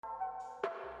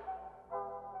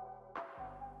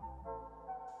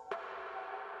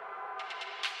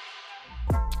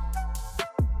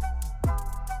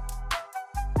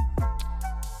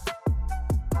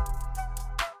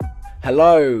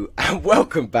Hello and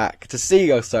welcome back to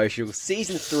Seagull Social,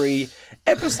 Season 3,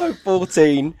 Episode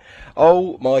 14.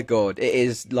 Oh my god, it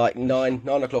is like 9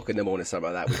 o'clock in the morning,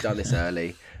 something like that. We've done this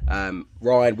early.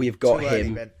 Ryan, we've got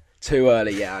him too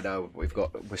early. Yeah, I know.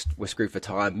 We're screwed for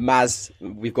time. Maz,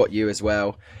 we've got you as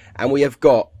well. And we have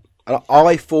got,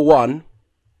 I for one,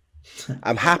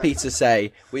 I'm happy to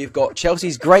say, we've got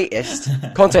Chelsea's greatest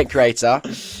content creator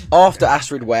after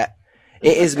Astrid Wet.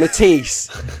 It is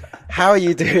Matisse. How are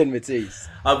you doing, Matisse?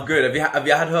 I'm good. Have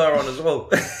you had her on as well?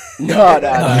 No.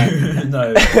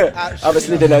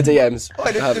 Obviously, in her DMs. Oh,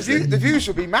 the views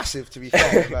would be massive, to be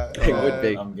fair. But, it would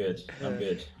be. I'm good. I'm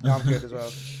good as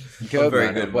well. Good, I'm very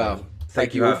man. good. Well,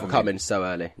 thank you all for coming so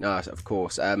early. No, of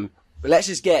course. But let's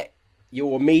just get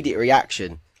your immediate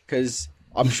reaction, because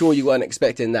I'm sure you weren't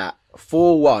expecting that.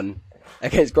 4-1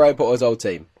 against Graham Potter's old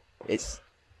team. It's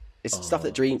stuff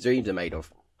that dreams are made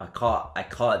of. I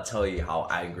can't tell you how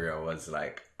angry I was.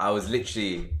 Like, I was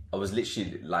literally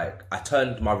like, I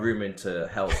turned my room into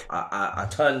hell. I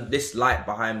turned this light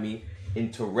behind me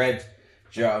into red.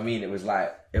 Do you know what I mean? It was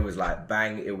like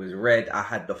bang. It was red. I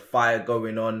had the fire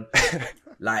going on.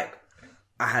 Like,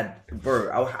 I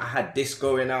had this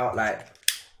going out. Like,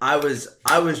 I was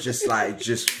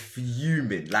just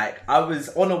fuming. Like, I was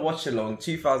on a watch along,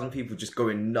 2,000 people just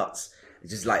going nuts,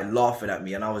 just like laughing at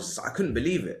me, and I couldn't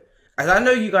believe it. And I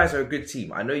know you guys are a good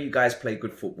team. I know you guys play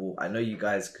good football. I know you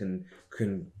guys can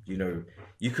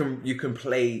you can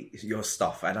play your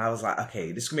stuff. And I was like,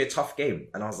 okay, this is gonna be a tough game.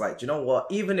 And I was like, do you know what?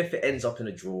 Even if it ends up in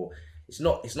a draw, it's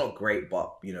not great,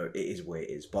 but it is what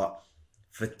it is. But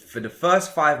for the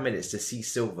first 5 minutes to see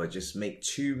Silva just make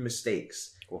 2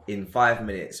 mistakes in 5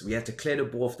 minutes, we had to clear the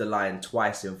ball off the line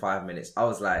twice in 5 minutes. I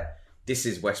was like, this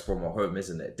is West Brom at home,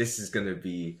 isn't it? This is going to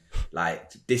be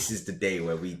like, this is the day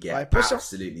where we get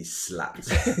absolutely slapped.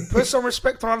 Put some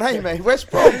respect on our name, mate.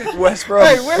 West Brom. Hey, West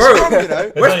Brom,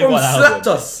 West Brom slapped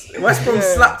us. West Brom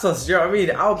slapped us, do you know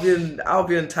what I mean?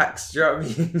 Albion tax, do you know what I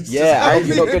mean? Yeah,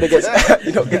 you're not going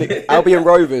to get Albion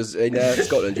Rovers in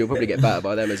Scotland. You'll probably get battered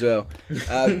by them as well.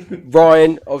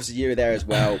 Ryan, obviously you were there as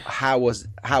well. How was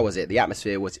it? The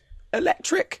atmosphere was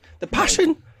electric. The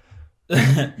passion.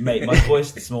 Mate, my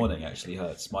voice this morning actually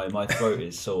hurts. My throat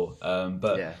is sore.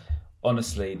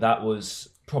 Honestly, that was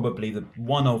probably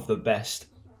one of the best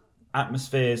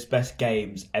atmospheres, best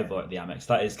games ever at the Amex.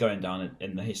 That is going down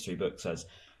in the history books as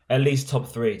at least top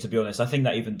 3, to be honest. I think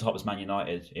that even tops Man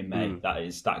United in May. That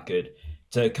is that good.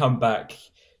 To come back,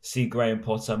 see Graham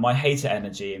Potter, my hater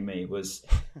energy in me was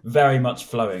very much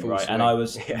flowing, right? And I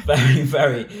was very,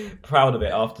 very proud of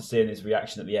it after seeing his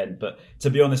reaction at the end. But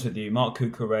to be honest with you, Marc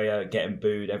Cucurella getting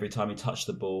booed every time he touched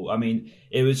the ball. I mean,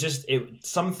 it was just,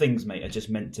 some things, mate, are just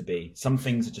meant to be. Some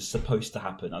things are just supposed to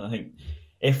happen. And I think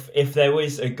if there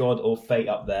was a God or fate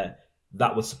up there,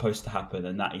 that was supposed to happen.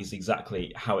 And that is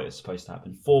exactly how it was supposed to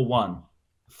happen.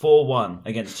 4-1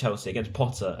 against Chelsea, against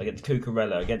Potter, against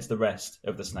Cucurella, against the rest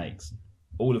of the Snakes.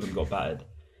 All of them got battered.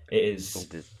 It is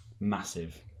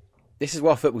massive. This is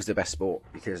why football's the best sport,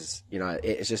 because,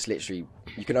 it's just literally,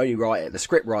 you can only write it. The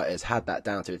script writers had that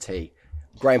down to a T.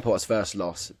 Graham Potter's first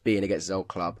loss, being against his old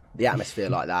club, the atmosphere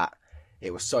like that,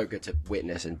 it was so good to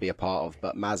witness and be a part of.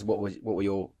 But Maz, what were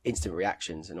your instant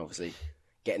reactions? And obviously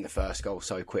getting the first goal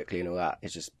so quickly and all that,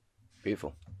 it's just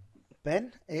beautiful.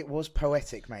 Ben, it was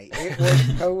poetic, mate. It was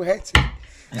poetic.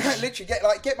 Literally,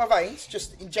 get my veins,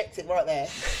 just inject it right there,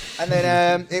 and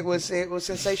then it was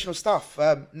sensational stuff.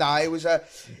 It was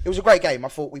a great game. I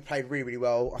thought we played really, really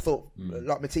well. I thought,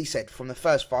 like Matisse said, from the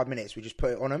first 5 minutes we just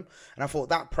put it on them, and I thought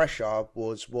that pressure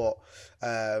was what,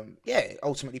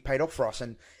 ultimately paid off for us.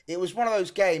 And it was one of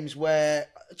those games where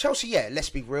Chelsea, let's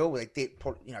be real, they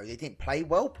didn't play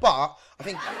well, but I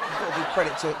think you've got to give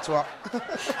credit to our.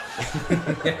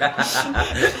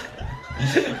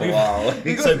 Wow.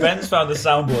 So Ben's found the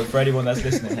soundboard for anyone that's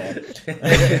listening here.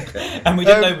 And we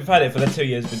didn't know we've had it for the 2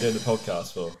 years we've been doing the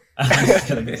podcast for.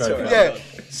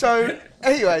 So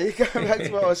anyway, going back to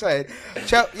what I was saying.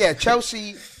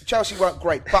 Chelsea weren't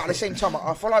great, but at the same time,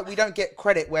 I feel like we don't get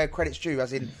credit where credit's due,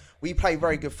 as in we play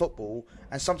very good football,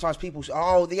 and sometimes people say,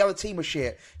 oh, the other team was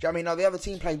shit. Do you know what I mean? No, the other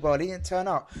team played well, they didn't turn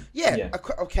up.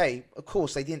 Okay, of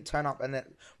course they didn't turn up and they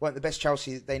weren't the best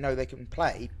Chelsea they know they can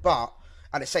play, but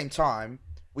at the same time,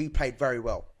 we played very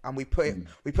well, and we put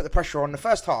the pressure on. The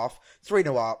first half,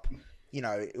 3-0 up,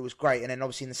 it was great. And then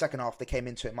obviously in the second half, they came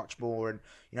into it much more, and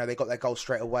they got their goal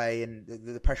straight away, and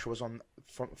the pressure was on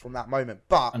from that moment.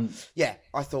 But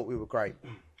I thought we were great.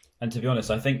 And to be honest,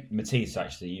 I think Matisse,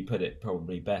 actually, you put it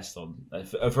probably best on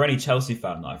for any Chelsea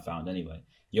fan that I found anyway.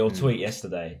 Your tweet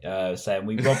yesterday saying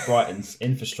we robbed Brighton's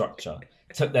infrastructure,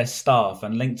 took their staff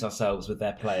and linked ourselves with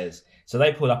their players. So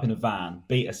they pulled up in a van,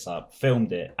 beat us up,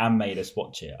 filmed it and made us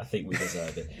watch it. I think we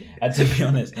deserve it. And to be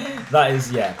honest, that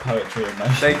is, poetry in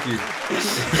motion. Thank you.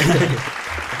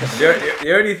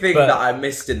 The only thing that I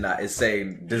missed in that is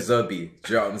saying De Zerbi.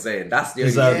 Do you know what I'm saying? That's the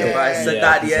only thing. If I said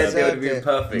that at the end, it would have been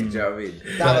perfect. Do you know what I mean?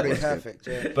 That would have been perfect,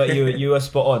 yeah. But you were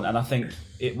spot on, and I think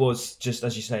it was just,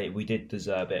 as you say, we did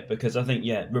deserve it, because I think,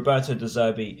 Roberto De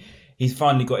Zerbi, he's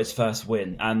finally got his first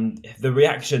win, and the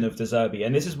reaction of De Zerbi,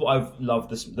 and this is what I've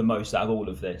loved the most out of all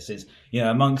of this, is,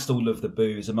 amongst all of the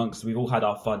boos, we've all had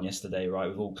our fun yesterday, right?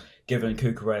 We've all given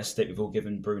Cucurella a stick, we've all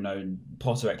given Bruno and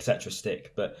Potter, etc.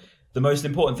 stick, but the most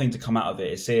important thing to come out of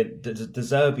it is seeing De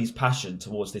Zerbi's passion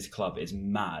towards this club is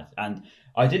mad. And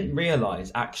I didn't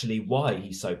realise actually why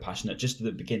he's so passionate just at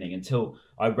the beginning until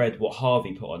I read what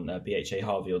Harvey put on, BHA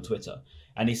Harvey on Twitter.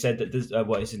 And he said that,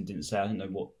 he didn't say, I don't know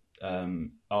what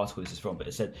article this is from, but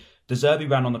it said, De Zerbi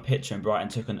ran on the pitch and Brighton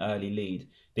took an early lead.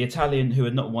 The Italian, who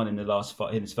had not won in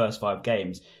his first 5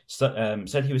 games,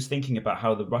 said he was thinking about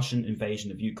how the Russian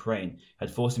invasion of Ukraine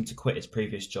had forced him to quit his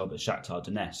previous job at Shakhtar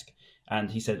Donetsk. And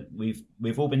he said,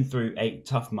 we've all been through 8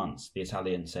 tough months, the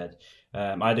Italian said.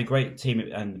 I had a great team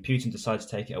and Putin decided to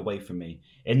take it away from me.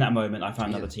 In that moment, I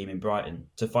found another team in Brighton.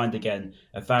 To find again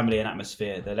a family and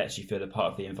atmosphere that lets you feel a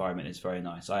part of the environment is very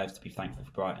nice. I have to be thankful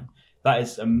for Brighton. That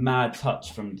is a mad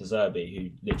touch from De Zerbi, who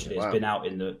literally has been out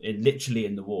in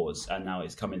the wars, and now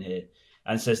he's coming here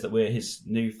and says that we're his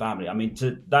new family. I mean,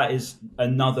 that is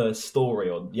another story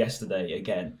on yesterday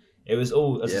again. It was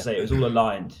all, as I say, it was all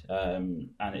aligned, and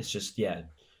it's just,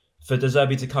 for De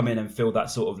Zerbi to come in and feel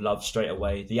that sort of love straight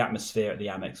away. The atmosphere at the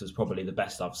Amex was probably the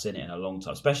best I've seen it in a long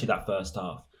time, especially that first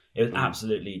half. It was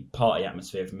absolutely party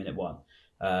atmosphere from minute one.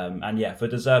 And for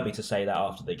De Zerbi to say that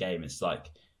after the game, it's like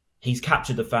he's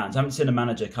captured the fans. I haven't seen a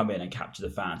manager come in and capture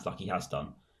the fans like he has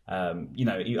done. I don't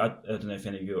know if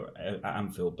any of you are at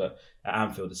Anfield, but at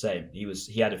Anfield the same.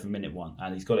 He had it from minute one,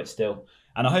 and he's got it still.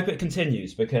 And I hope it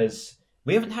continues, because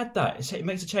we haven't had that. It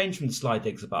makes a change from the Sly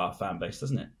digs about our fan base,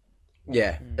 doesn't it?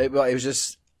 Yeah, it was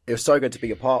so good to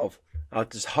be a part of. I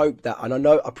just hope that, and I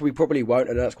know we probably won't,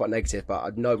 I know that's quite negative, but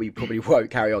I know we probably won't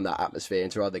carry on that atmosphere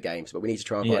into other games, but we need to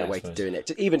try and find a way to doing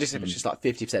it, even just if it's just like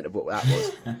 50% of what that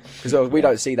was, because we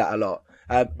don't see that a lot.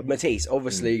 Matisse,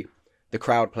 obviously the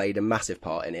crowd played a massive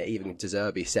part in it. Even De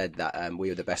Zerbi said that we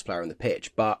were the best player on the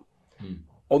pitch, but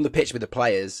on the pitch with the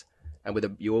players and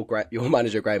with your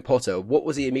manager Graham Potter, what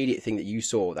was the immediate thing that you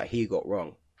saw that he got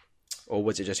wrong? Or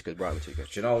was it just because Brighton were too good?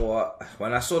 Do you know what?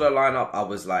 When I saw the lineup, I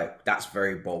was like, that's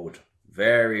very bold.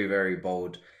 Very, very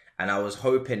bold. And I was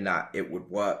hoping that it would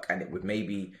work and it would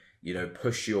maybe,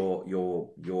 push your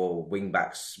wing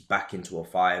backs back into a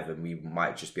 5 and we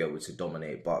might just be able to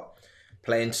dominate. But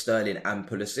playing Sterling and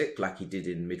Pulisic like he did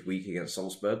in midweek against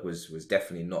Salzburg was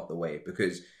definitely not the way,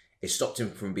 because it stopped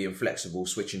him from being flexible,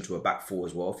 switching to a back 4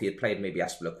 as well. If he had played maybe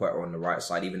Azpilicueta on the right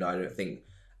side, even though I don't think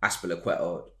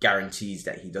Azpilicueta guarantees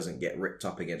that he doesn't get ripped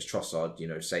up against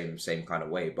Trossard, same kind of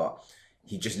way, but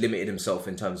he just limited himself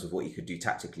in terms of what he could do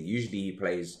tactically. Usually he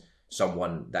plays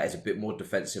someone that is a bit more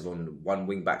defensive on one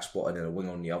wing back spot and then a wing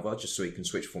on the other, just so he can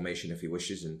switch formation if he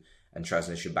wishes and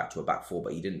transition back to a back 4,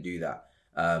 but he didn't do that.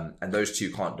 And those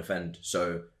two can't defend.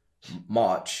 So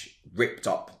March ripped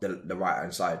up the right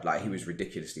hand side. Like, he was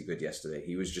ridiculously good yesterday.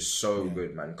 He was just so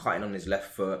good, man. Cutting on his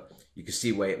left foot. You can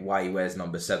see why he wears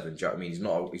number 7. Do you know what I mean?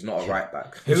 He's not a right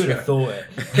back. Who would have thought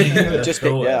it? Just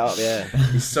picked it up, yeah.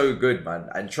 He's so good, man.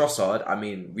 And Trossard, I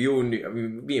mean, we all knew. I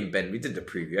mean, me and Ben, we did the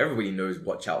preview. Everybody knows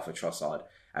watch out for Trossard.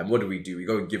 And what do? We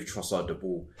go and give Trossard the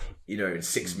ball, in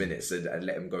 6 minutes and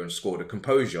let him go and score. The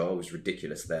composure was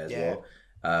ridiculous there as well.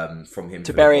 From him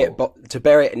to bury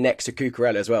it next to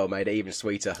Cucurella as well made it even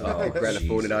sweeter. Cucurella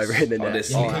falling over in the net.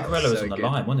 Cucurella was on the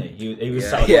line, wasn't he? He was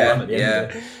sat on the line at the end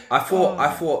of it. I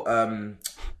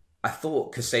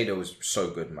thought Caicedo was so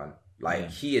good, man.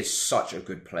 He is such a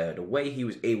good player. The way he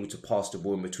was able to pass the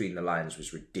ball in between the lines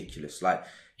was ridiculous.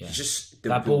 Just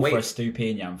that ball for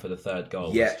Stupinian for the third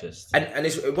goal. Yeah, was just... and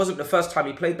it wasn't the first time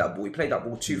he played that ball. He played that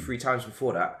ball 2-3 times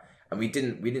before that, and we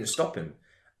didn't stop him.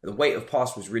 The weight of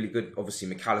pass was really good. Obviously,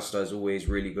 McAllister is always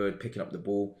really good picking up the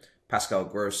ball. Pascal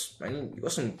Gross, man, you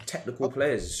got some technical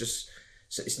players.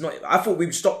 It's not. I thought we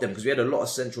would stop them because we had a lot of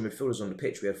central midfielders on the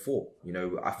pitch. We had 4.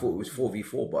 I thought it was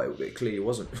 4v4, but it clearly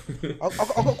wasn't. I've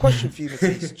got a question for you,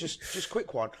 Matisse. Just a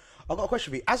quick one. I've got a question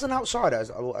for you. As an outsider,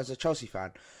 as a Chelsea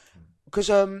fan, because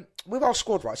with our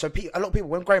squad, right? So a lot of people,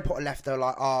 when Graham Potter left, they're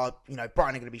like, Brighton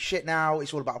are going to be shit now.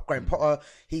 It's all about Graham Potter.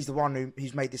 He's the one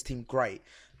who's made this team great.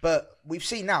 But we've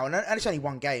seen now, and it's only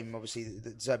one game, obviously, that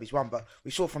De Zerbi's won, but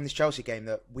we saw from this Chelsea game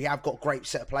that we have got a great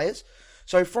set of players.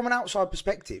 So from an outside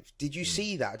perspective, did you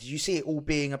see that? Did you see it all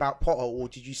being about Potter, or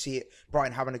did you see it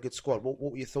Brighton having a good squad? What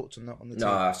were your thoughts on the team? No,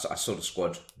 I saw the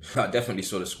squad. I definitely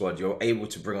saw the squad. You're able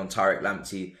to bring on Tariq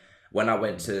Lamptey. When I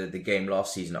went to the game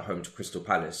last season at home to Crystal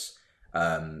Palace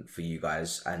for you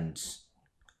guys, and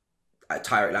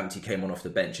Tariq Lamptey came on off the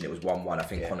bench and it was 1-1. I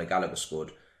think Conor Gallagher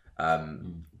scored.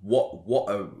 What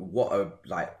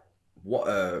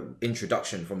a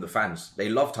introduction from the fans. They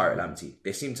love Tariq Lamptey.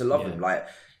 They seem to love him.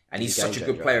 And he's such a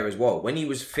good player as well. When he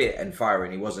was fit and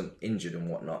firing, he wasn't injured and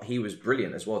whatnot. He was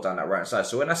brilliant as well down that right side.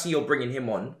 So when I see you're bringing him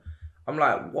on, I'm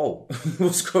like, whoa,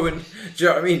 what's going? Do you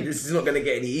know what I mean? This is not going to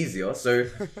get any easier. So,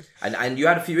 and you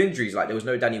had a few injuries. Like there was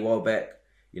no Danny Welbeck.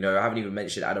 I haven't even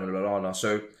mentioned Adam Lallana.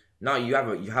 So now you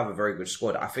have a very good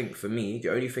squad. I think for me,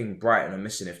 the only thing Brighton are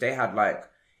missing, if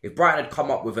Brighton had come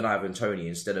up with an Ivan Toney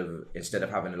instead of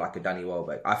having like a Danny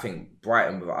Welbeck, I think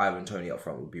Brighton with Ivan Toney up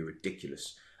front would be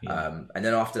ridiculous. Yeah. And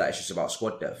then after that, it's just about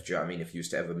squad depth. Do you know what I mean? If you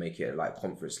used to ever make it like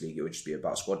Conference League, it would just be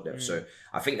about squad depth. So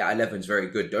I think that 11 is very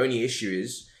good. The only issue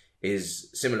is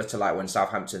similar to like when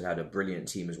Southampton had a brilliant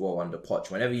team as well under Poch.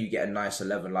 Whenever you get a nice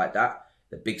 11 like that,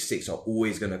 the big six are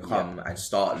always going to come and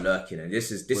start lurking. And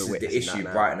this is the issue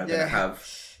Brighton are going to have.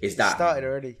 Is that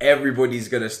everybody's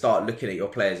going to start looking at your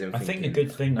players and thinking, I think the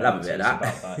good thing about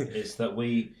that is that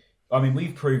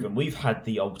we've proven we've had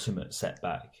the ultimate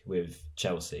setback with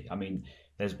Chelsea. I mean,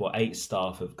 there's 8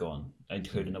 staff have gone,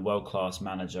 including a world-class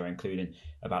manager, including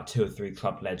about 2 or 3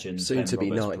 club legends. Soon to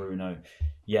be 9. Bruno.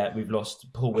 Yeah, we've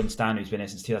lost Paul Winstanley, who's been here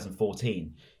since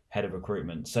 2014, head of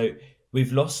recruitment. So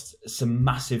we've lost some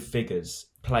massive figures,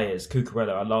 players.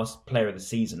 Cucurella, our last player of the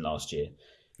season last year.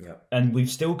 Yeah. And we've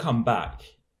still come back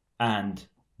and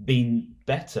been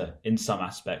better in some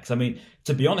aspects. I mean,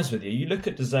 to be honest with you, you look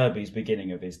at De Zerbi's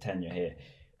beginning of his tenure here,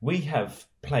 we have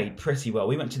played pretty well.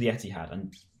 We went to the Etihad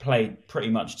and played pretty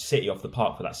much City off the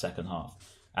park for that second half.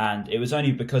 And it was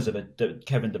only because of a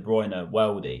Kevin De Bruyne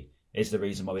worldie is the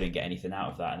reason why we didn't get anything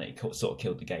out of that, and it sort of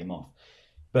killed the game off.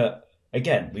 But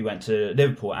again, we went to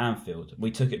Liverpool at Anfield.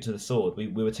 We took it to the sword. We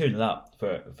were 2-0 up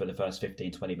for the first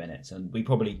 15, 20 minutes, and we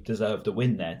probably deserved a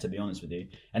win there, to be honest with you.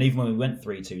 And even when we went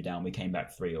 3-2 down, we came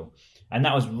back 3-0. And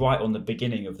that was right on the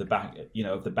beginning of the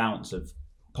bounce of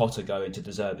Potter going to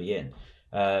De Zerbi in.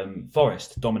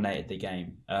 Forest dominated the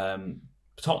game.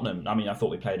 Tottenham, I mean, I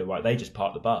thought we played all right. They just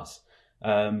parked the bus.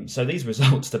 So these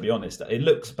results, to be honest, it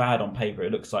looks bad on paper.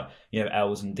 It looks like,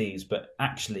 L's and D's, but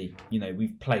actually,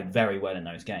 we've played very well in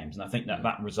those games. And I think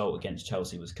that result against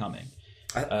Chelsea was coming.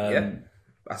 I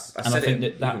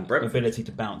think that ability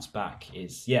to bounce back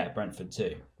is, Brentford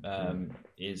too,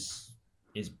 is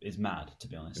mad, to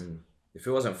be honest. If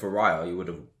it wasn't for Raya, you would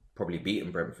have probably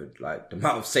beaten Brentford. Like the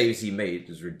amount of saves he made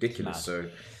was ridiculous. So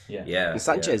yeah. And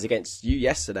Sanchez against you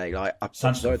yesterday, like I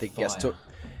don't think he gets took.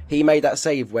 He made that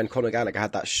save when Conor Gallagher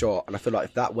had that shot, and I feel like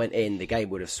if that went in, the game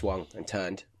would have swung and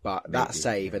turned. But that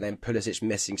save and then Pulisic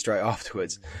missing straight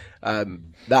afterwards,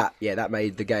 that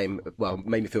made the game,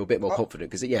 made me feel a bit more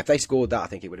confident. Because if they scored that, I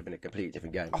think it would have been a completely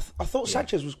different game. I thought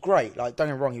Sanchez was great. Like, don't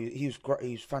get me wrong, he was great.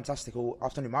 He was fantastic all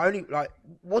afternoon.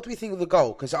 What do we think of the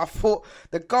goal? Because I thought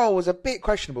the goal was a bit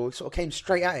questionable. It sort of came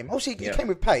straight at him. Obviously, he came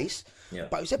with pace,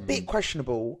 but it was a bit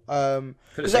questionable.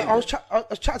 Because I was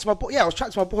chatting to my boy. Yeah, I was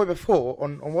chatting to my boy before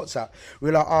on WhatsApp. We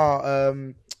were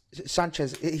like,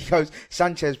 Sanchez. He goes,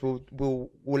 Sanchez will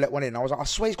let one in. I was like, I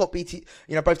swear he's got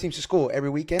both teams to score every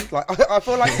weekend. Like I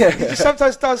feel like he just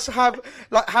sometimes does have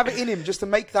it in him just to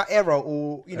make that error,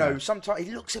 or sometimes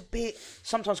he looks a bit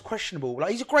questionable.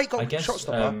 Like he's a great shot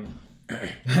stopper.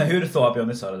 Who would have thought I'd be on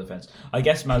this side of the fence? I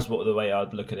guess, Maz, the way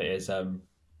I'd look at it is,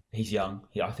 he's young.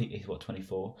 I think he's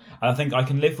 24. And I think I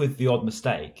can live with the odd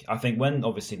mistake. I think when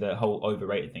obviously the whole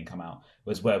overrated thing came out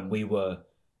was when we were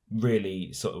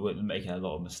really sort of making a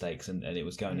lot of mistakes and it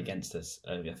was going against us.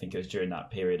 I think it was during that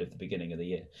period of the beginning of the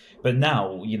year. But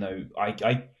now,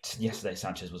 yesterday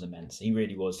Sanchez was immense. He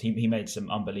really was. He made some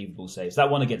unbelievable saves. That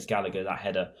one against Gallagher, that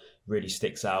header really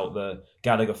sticks out. The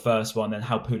Gallagher first one, then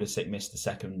how Pulisic missed the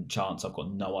second chance, I've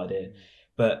got no idea.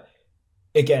 But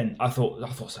again, I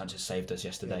thought Sanchez saved us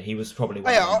yesterday. He was probably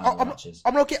one of the matches.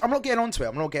 I'm not getting onto it.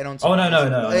 Oh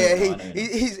no.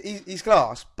 He's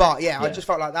class, but I just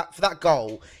felt like that for that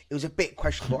goal, it was a bit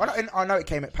questionable. I know it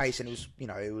came at pace and it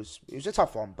was it was a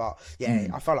tough one, but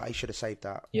I felt like he should have saved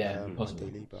that.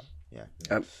 Possibly.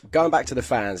 But going back to the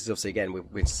fans, obviously again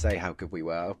we say how good we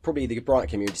were. Probably the Brighton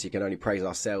community can only praise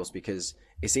ourselves because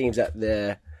it seems that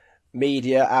the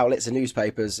media outlets and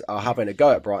newspapers are having a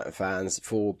go at Brighton fans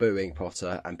for booing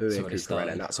Potter and booing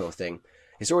Cucurella and that sort of thing.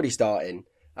 It's already starting.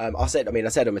 I said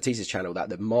on Matisse's channel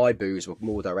that my boos were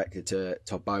more directed to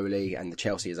Todd Bowley and the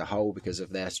Chelsea as a whole because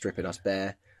of their stripping us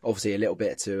bare. Obviously, a little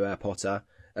bit to Potter.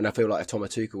 And I feel like if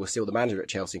Thomas Tuchel was still the manager at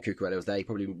Chelsea and Cucurella was there, he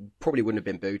probably wouldn't have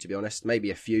been booed, to be honest.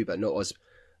 Maybe a few, but not as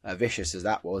vicious as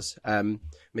that was.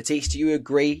 Matisse, do you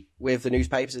agree with the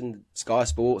newspapers and Sky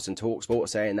Sports and Talk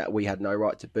Sports saying that we had no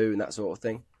right to boo and that sort of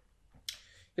thing?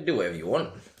 You can do whatever you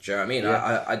want. Do you know what I mean?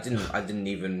 Yeah. I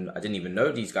didn't even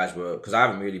know these guys were, because I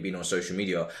haven't really been on social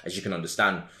media, as you can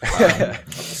understand. I've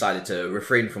decided to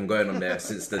refrain from going on there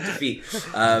since the defeat.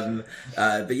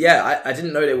 But yeah, I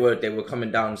didn't know they were coming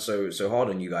down so hard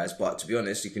on you guys. But to be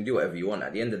honest, you can do whatever you want.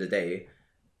 At the end of the day,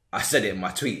 I said it in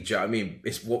my tweet, do you know what I mean?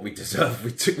 It's what we deserve.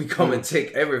 We come and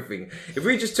take everything. If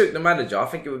we just took the manager, I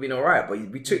think it would have been all right.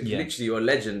 But we took literally your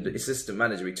legend assistant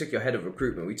manager. We took your head of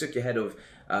recruitment. We took your head of...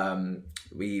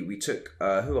 we took...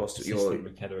 who else?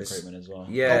 Assistant head of recruitment as well.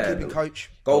 Yeah.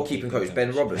 Goalkeeping coach,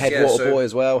 Ben Roberts. Head water boy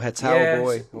as well, head towel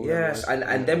boy. Yes,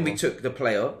 and then we took the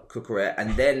player, Cucurella,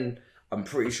 and then... I'm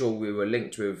pretty sure we were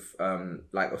linked with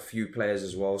like a few players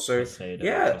as well. So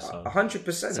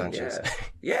 100%.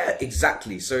 Yeah,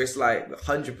 exactly. So it's like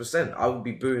 100%. I would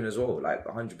be booing as well, like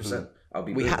 100%. I'll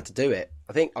be. We had to do it.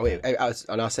 I think.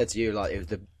 And I said to you, like, it was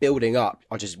the building up.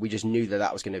 We just knew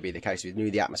that was going to be the case. We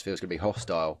knew the atmosphere was going to be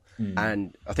hostile,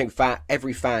 and I think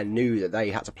every fan knew that they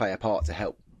had to play a part to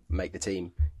help make the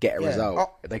team get a result.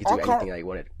 If they could do anything they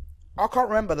wanted. I can't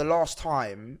remember the last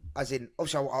time, as in,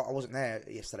 obviously I wasn't there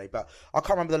yesterday, but I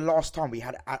can't remember the last time we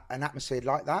had an atmosphere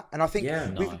like that. And I think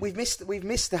we've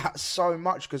missed that so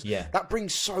much because that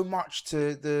brings so much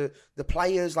to the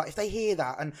players. Like if they hear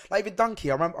that, and like even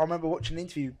Dunkey, I remember watching an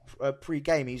interview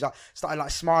pre-game. He was like started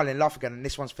like smiling, laughing again, and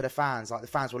this one's for the fans. Like the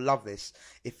fans will love this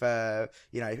if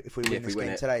if we win this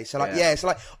game today. So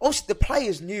so obviously the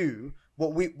players knew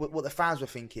what the fans were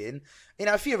thinking. You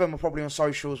know, a few of them are probably on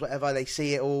socials, whatever. They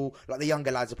see it all. Like the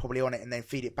younger lads are probably on it, and then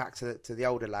feed it back to the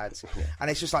older lads. And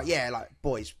it's just like, like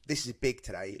boys, this is big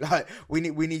today. Like we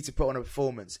need to put on a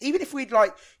performance. Even if we'd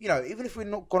even if we'd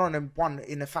not gone on and won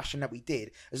in the fashion that we did,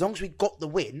 as long as we got the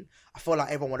win, I feel like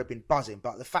everyone would have been buzzing.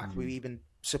 But the fact we even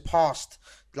surpassed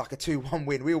like a 2-1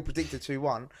 win, we all predicted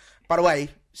 2-1. By the way,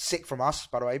 sick from us.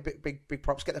 By the way, big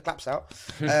props. Get the claps out.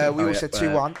 We all said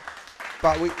 2-1.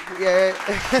 But we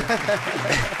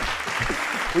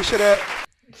should have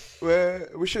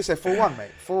said 4-1, mate.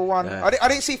 4-1. Yeah. I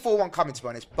didn't see 4-1 coming, to be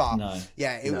honest. But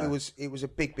it was a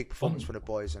big performance for the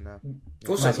boys. And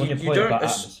also, you don't.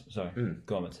 Sorry,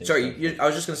 go on, Matthew. Sorry, I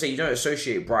was just gonna say you don't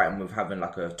associate Brighton with having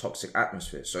like a toxic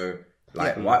atmosphere. So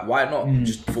like, why not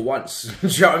just for once? Do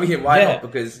you know what I mean? Why not?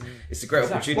 Because it's a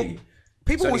great opportunity. Well,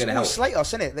 people always slate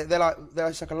us, innit? They're like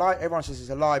everyone says it's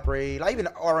a library. Like even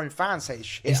our own fans say it's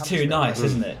shit. It's too nice,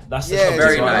 isn't it? That's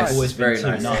very nice. It's always been very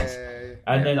too nice.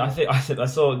 And then I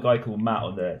saw a guy called Matt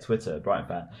on the Twitter, Brighton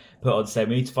fan, put on saying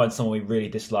we need to find someone we really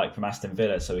dislike from Aston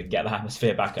Villa so we can get the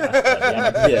atmosphere back at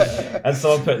Aston. And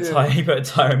someone he put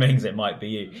Tyrone Mings, it might be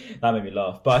you. That made me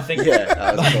laugh. But I think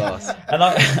that was class. And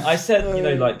I said,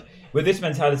 with this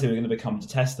mentality we're going to become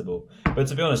detestable. But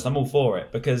to be honest, I'm all for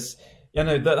it because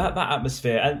that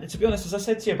atmosphere, and to be honest, as I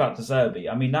said to you about De Zerbi,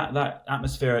 I mean that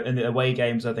atmosphere in the away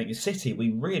games, I think City, we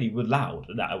really were loud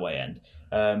at that away end.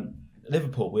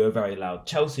 Liverpool, we were very loud.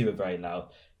 Chelsea were very loud.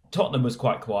 Tottenham was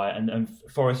quite quiet, and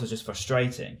Forest was just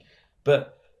frustrating.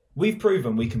 But we've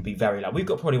proven we can be very loud. We've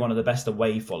got probably one of the best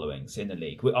away followings in the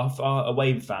league. Our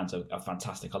away fans are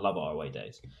fantastic. I love our away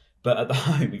days. But at the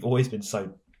home, we've always been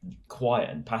so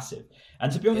quiet and passive.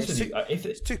 And to be honest with you, if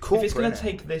it's going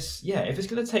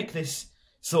to take this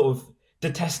sort of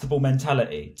detestable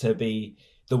mentality to be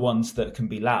the ones that can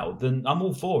be loud, then I'm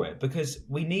all for it because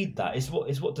we need that. It's what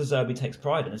De Zerbi takes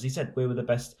pride in. As he said, we were the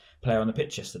best player on the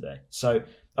pitch yesterday. So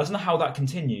I don't know how that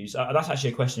continues. That's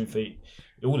actually a question for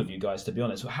all of you guys, to be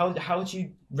honest. How do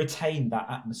you retain that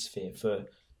atmosphere for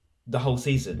the whole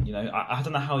season? I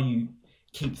don't know how you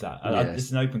keep that.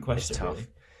 It's an open question. It's tough. Really.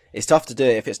 It's tough to do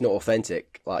it if it's not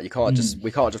authentic. Like we can't just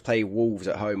play Wolves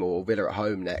at home or Villa at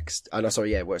home next. Oh no,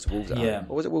 sorry, where's Wolves at home?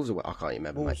 Or was it Wolves? I can't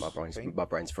remember. Wolves, my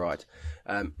brain's fried.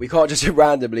 We can't just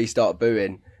randomly start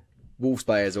booing Wolves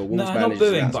players or Wolves managers. No, not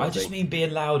booing, but I just mean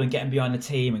being loud and getting behind the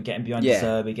team and getting behind De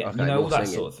Zerbi, all that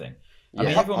sort of thing. I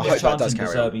mean, everyone was chanting De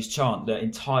Zerbi's chant the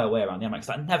entire way around the Amex.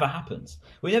 That never happens.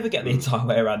 We never get the entire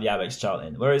way around the Amex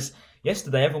chanting. Whereas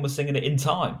yesterday, everyone was singing it in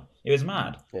time. It was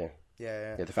mad.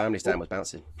 Yeah, the family stand was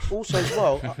bouncing. Also, as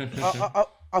well,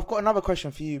 I've got another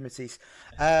question for you, Matisse.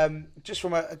 Just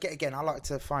from again, I like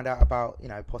to find out about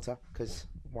Potter because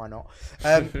why not?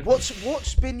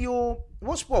 What's been your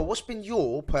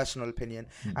personal opinion,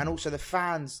 and also the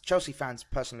Chelsea fans'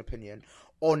 personal opinion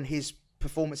on his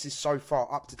performances so far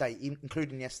up to date,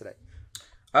 including yesterday?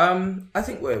 I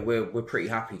think we're pretty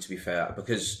happy, to be fair,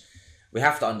 because we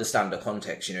have to understand the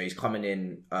context. He's coming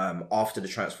in after the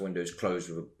transfer window is closed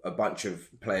with a bunch of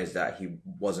players that he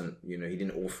wasn't, he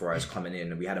didn't authorise coming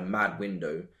in, and we had a mad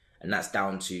window, and that's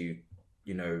down to,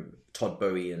 Todd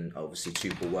Boehly and obviously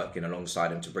Tuchel working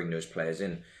alongside him to bring those players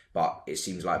in. But it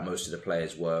seems like most of the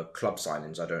players were club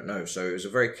signings. I don't know. So it was a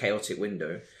very chaotic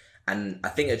window, and I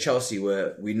think at Chelsea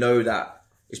we know that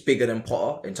it's bigger than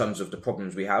Potter in terms of the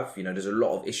problems we have. There's a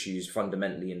lot of issues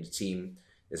fundamentally in the team.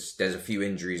 There's a few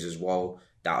injuries as well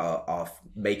that are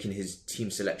making his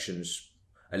team selections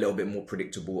a little bit more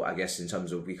predictable, I guess, in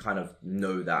terms of we kind of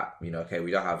know that, okay,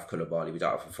 we don't have Koulibaly, we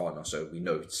don't have Fofana, so we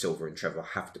know Silva and Trevor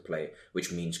have to play,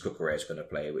 which means Cucurella is going to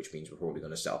play, which means we're probably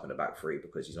going to set up in the back three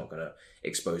because he's not going to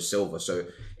expose Silva. So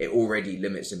it already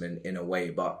limits him in a way.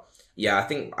 But yeah, I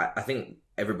think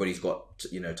everybody's got,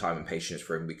 time and patience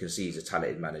for him. We can see he's a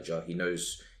talented manager. He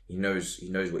knows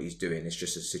what he's doing. It's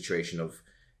just a situation of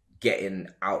getting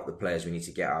out the players we need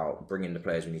to get out, bringing the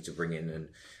players we need to bring in,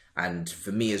 and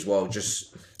for me as well,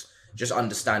 just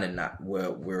understanding that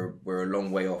we're a long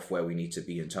way off where we need to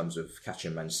be in terms of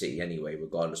catching Man City anyway,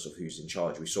 regardless of who's in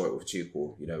charge. We saw it with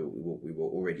Tuchel. We were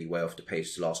already way off the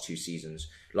pace the last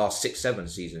 6-7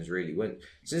 seasons really.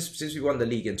 Since we won the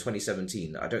league in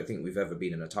 2017, I don't think we've ever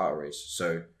been in a title race.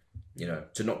 So,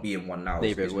 to not be in one now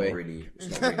is not really,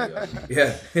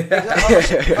 yeah.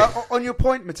 On your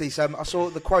point, Matisse, I saw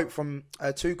the quote from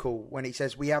Tuchel when he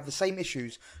says, "We have the same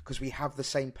issues because we have the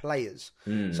same players."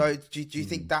 So do you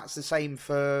think that's the same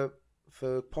for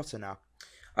Potter now?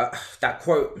 That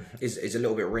quote is a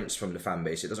little bit rinsed from the fan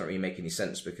base. It doesn't really make any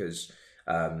sense because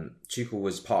Tuchel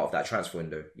was part of that transfer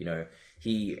window.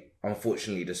 He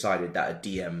unfortunately decided that a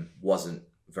DM wasn't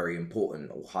very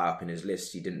important or high up in his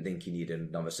list. He didn't think he needed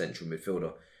another central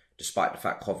midfielder, despite the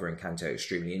fact Cover and Kante are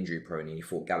extremely injury prone, and he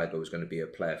thought Gallagher was going to be a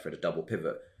player for the double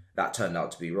pivot. That turned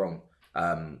out to be wrong.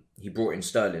 He brought in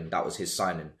Sterling. That was his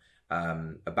signing.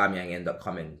 Aubameyang ended up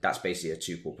coming. That's basically a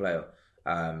Tuchel player.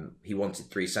 He wanted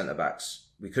 3 centre-backs.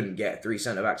 We couldn't get 3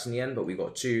 centre-backs in the end, but we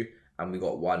got 2, and we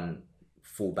got 1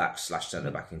 full-back /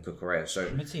 centre-back in Cucurella. So,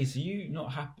 Matisse, are you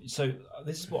not happy? So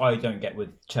this is what I don't get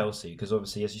with Chelsea, because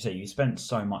obviously, as you say, you spent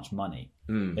so much money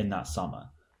in that summer.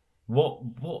 What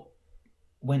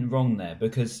went wrong there?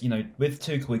 Because, with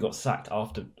Tuchel, we got sacked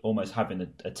after almost having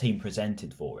a team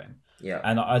presented for him. Yeah.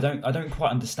 And I don't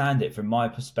quite understand it from my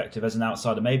perspective as an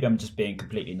outsider. Maybe I'm just being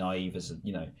completely naive as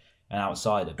an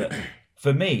outsider. But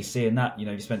for me, seeing that,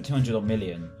 you spent 200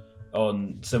 million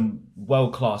on some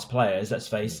world-class players, let's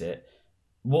face it,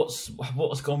 what's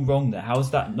gone wrong there? How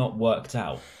has that not worked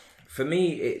out? For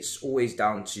me, it's always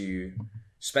down to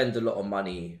spend a lot of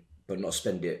money, but not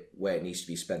spend it where it needs to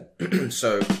be spent.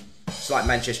 So it's like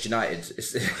Manchester United.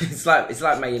 It's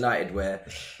like Man United, where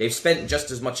they've spent just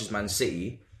as much as Man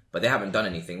City, but they haven't done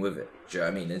anything with it. Do you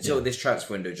know what I mean? Until this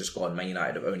transfer window just gone, Man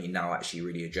United have only now actually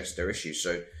really addressed their issues.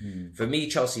 So for me,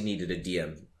 Chelsea needed a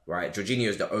DM, right? Jorginho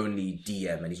is the only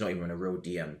DM, and he's not even a real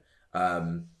DM.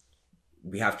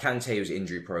 We have Kante who's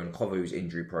injury prone, Kovac who's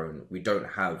injury prone. We don't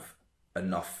have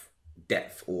enough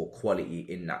depth or quality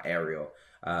in that area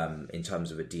in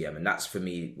terms of a DM. And that's, for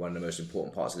me, one of the most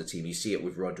important parts of the team. You see it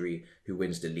with Rodri, who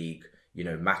wins the league.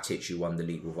 Matic, who won the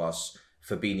league with us.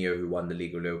 Fabinho, who won the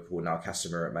league with Liverpool. Now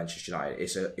Casemiro at Manchester United.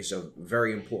 It's a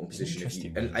very important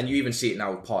position. And you even see it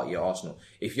now with Partey at Arsenal.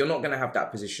 If you're not going to have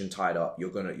that position tied up, you're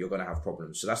gonna have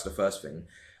problems. So that's the first thing.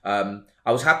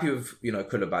 I was happy with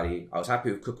Koulibaly. I was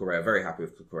happy with Cucurella. Very happy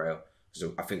with Cucurella.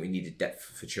 So I think we needed depth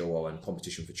for Chilwell and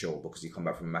competition for Chilwell because he come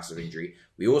back from a massive injury.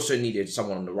 We also needed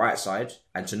someone on the right side,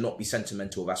 and to not be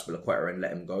sentimental with Azpilicueta and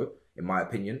let him go, in my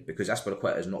opinion, because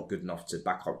Azpilicueta is not good enough to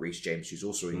back up Reece James, who's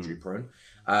also injury prone.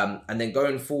 And then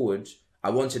going forward, I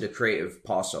wanted a creative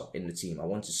passer in the team. I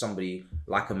wanted somebody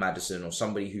like a Maddison or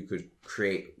somebody who could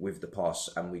create with the pass,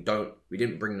 and we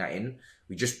didn't bring that in.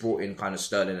 We just brought in kind of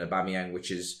Sterling and Aubameyang,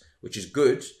 which is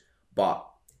good, but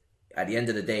at the end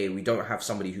of the day, we don't have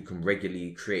somebody who can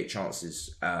regularly create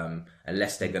chances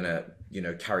unless they're gonna,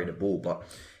 carry the ball. But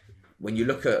when you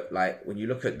look at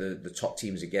the top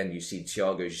teams again, you see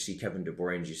Thiago, you see Kevin De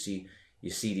Bruyne, you see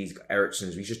these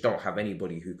Ericssons. We just don't have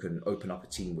anybody who can open up a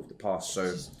team with the pass.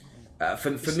 So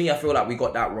for me, I feel like we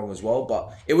got that wrong as well.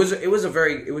 But it was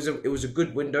a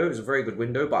good window. It was a very good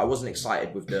window. But I wasn't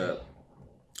excited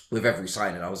with every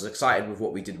signing. I was excited with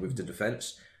what we did with the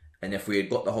defense. And if we had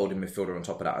got the holding midfielder on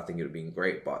top of that, I think it would have been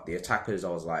great. But the attackers,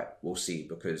 I was like, we'll see.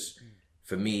 Because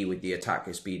for me, with the attack,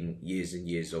 it's been years and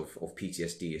years of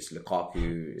PTSD. It's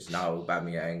Lukaku, it's now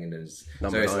Aubameyang, and it's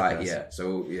Number so it's 9 like, person. yeah.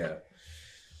 So, yeah.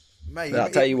 Mate, I'll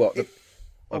tell you what.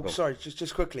 Sorry,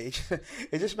 just quickly.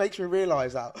 It just makes me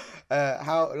realise that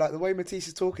how like the way Matisse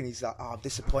is talking, he's like, "Oh, I'm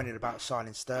disappointed about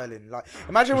signing Sterling." Like,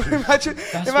 imagine as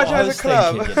a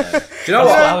club. Thinking, you know? Do you know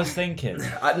what what I was thinking?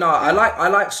 I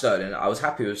like Sterling. I was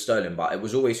happy with Sterling, but it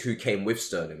was always who came with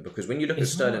Sterling, because when you look at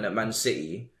Sterling at Man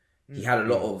City, he had a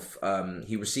lot of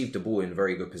he received the ball in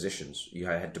very good positions. You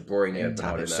had De Bruyne, you had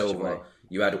Bernardo Silva,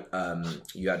 you had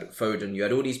Foden, you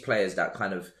had all these players that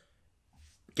kind of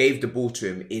gave the ball to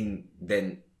him in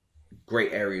then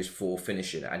great areas for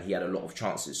finishing, and he had a lot of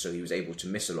chances, so he was able to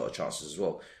miss a lot of chances as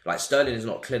well. Like, Sterling is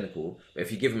not clinical, but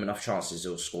if you give him enough chances,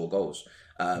 he'll score goals.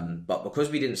 But because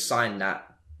we didn't sign that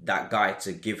guy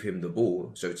to give him the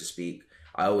ball, so to speak,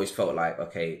 I always felt like,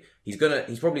 okay, he's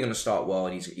probably gonna start well,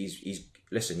 and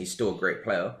he's still a great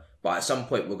player, but at some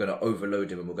point we're gonna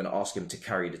overload him and we're gonna ask him to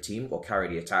carry the team or carry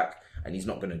the attack. And he's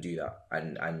not going to do that,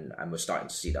 and we're starting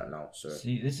to see that now. So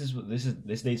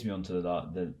this leads me on to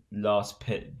the last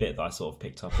bit that I sort of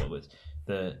picked up on, was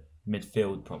the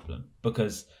midfield problem,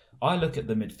 because I look at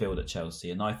the midfield at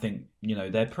Chelsea and I think, you know,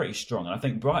 they're pretty strong, and I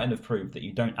think Brighton have proved that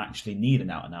you don't actually need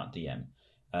an out and out DM.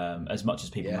 As much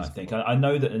as people might think. I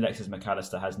know that Alexis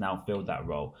McAllister has now filled that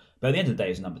role, but at the end of the day,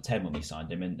 he was number 10 when we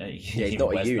signed him, and he's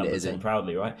not a unit, is he?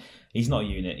 Proudly, right? He's not a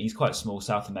unit. He's quite small,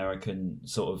 South American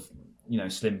sort of, you know,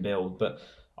 slim build, but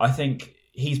I think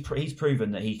he's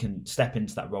proven that he can step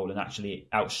into that role and actually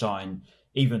outshine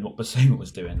even what Basuma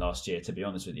was doing last year, to be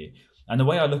honest with you. And the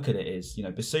way I look at it is, you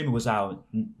know, Basuma was our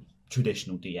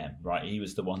traditional DM, right? He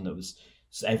was the one that was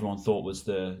everyone thought was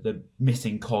the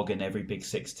missing cog in every Big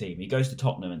Six team. He goes to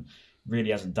Tottenham and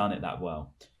really hasn't done it that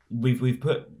well. We've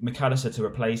put McAllister to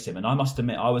replace him, and I must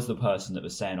admit, I was the person that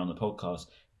was saying on the podcast,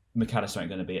 McAllister ain't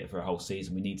going to be it for a whole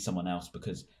season. We need someone else,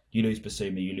 because you lose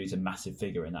Basuma, you lose a massive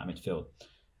figure in that midfield.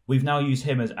 We've now used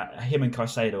him and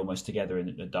Caicedo almost together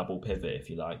in a double pivot, if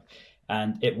you like,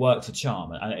 and it works a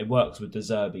charm, and it works with De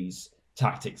Zerbi's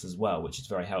tactics as well, which is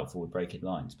very helpful with breaking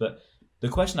lines. But the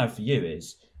question I have for you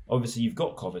is, obviously you've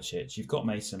got Kovacic, you've got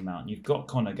Mason Mount, you've got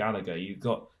Conor Gallagher, you've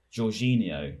got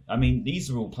Jorginho. I mean, these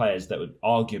are all players that would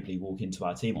arguably walk into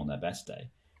our team on their best day.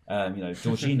 You know,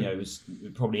 Jorginho was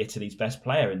probably Italy's best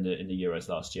player in the Euros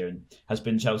last year, and has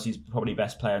been Chelsea's probably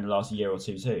best player in the last year or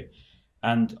two too.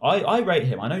 And I rate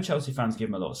him. I know Chelsea fans give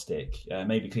him a lot of stick,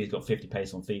 maybe because he's got 50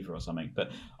 pace on FIFA or something,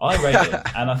 but I rate him,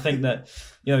 and I think that,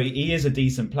 you know, he is a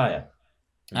decent player.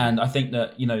 And I think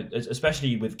that, you know,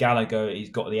 especially with Gallagher, he's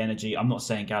got the energy. I'm not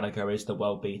saying Gallagher is the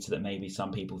world beater that maybe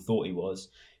some people thought he was,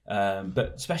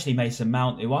 but especially Mason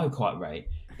Mount, who I quite rate.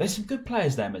 There's some good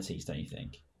players there, Matisse, don't you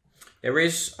think? There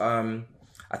is.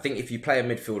 I think if you play a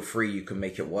midfield three, you can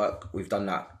make it work. We've done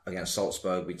that against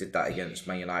Salzburg. We did that against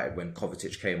Man United when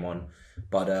Kovacic came on.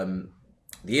 But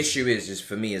the issue is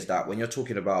for me, is that when you're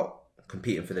talking about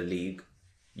competing for the league,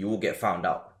 you will get found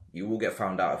out. You will get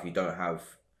found out if you don't have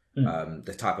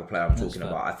the type of player I'm talking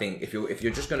about. I think if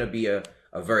you're just going to be a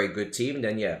very good team,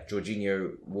 then yeah,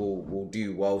 Jorginho will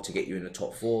do well to get you in the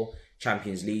top four.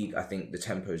 Champions League, I think the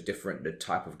tempo is different, the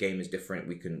type of game is different.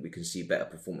 We can see better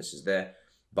performances there.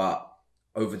 But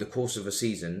over the course of a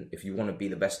season, if you want to be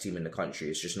the best team in the country,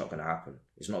 it's just not going to happen.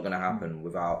 It's not going to happen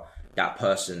without that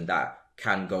person that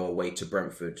can go away to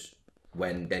Brentford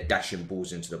when they're dashing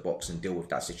balls into the box and deal with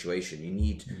that situation. You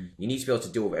need to be able to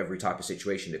deal with every type of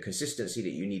situation. The consistency that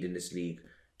you need in this league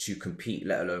to compete,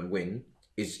 let alone win,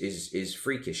 is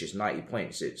freakish. It's 90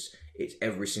 points. It's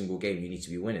every single game you need to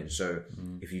be winning. So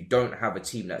if you don't have a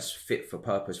team that's fit for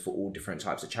purpose for all different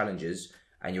types of challenges,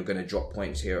 and you're going to drop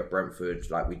points here at Brentford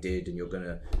like we did, and you're going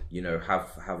to, you know,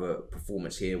 have a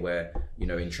performance here where, you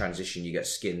know, in transition you get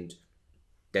skinned,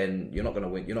 then you're not going to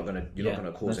win. You're not going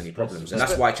to cause any problems, and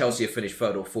that's why Chelsea have finished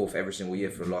third or fourth every single year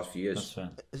for the last few years.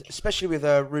 Especially with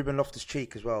Ruben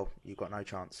Loftus-Cheek as well, you've got no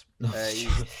chance.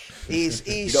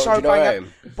 He's so bang,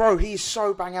 bro. He's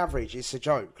so bang average. It's a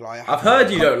joke. Like, I've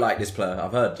heard you don't like this player.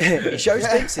 I've heard he shows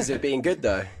glimpses of being good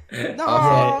though.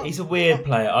 No, he's a weird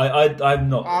player. I'm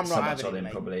not so much on him,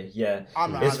 probably. Yeah,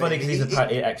 it's funny because he's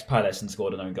ex-Palace and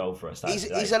scored an own goal for us.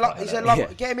 He's a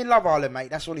love. Get him in Love Island, mate.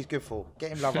 That's all he's good for.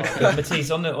 Get him Love Island. But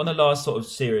Matisse, on the last sort of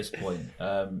serious point,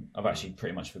 I've actually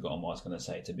pretty much forgotten what I was going to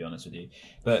say, to be honest with you.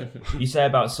 But you say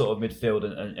about sort of midfield,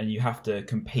 and you have to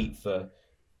compete for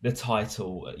the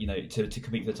title. You know, to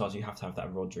compete for the title, you have to have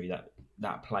that Rodri,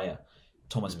 that player,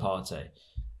 Thomas Partey.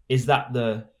 Is that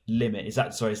the limit? Is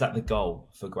that the goal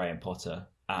for Graham Potter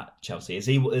at Chelsea? Is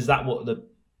that what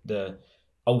the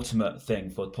ultimate thing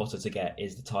for Potter to get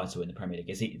is the title in the Premier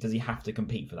League? Does he have to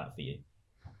compete for that for you?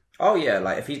 Oh yeah,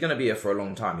 like if he's going to be here for a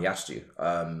long time, he has to.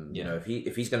 You know,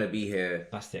 if he's going to be here,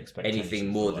 that's the expectation. Anything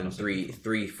more than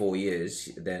 3-4 years,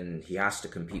 then he has to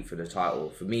compete for the title.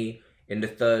 For me, in the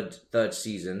third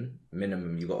season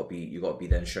minimum, you got to be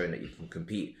then showing that you can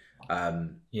compete.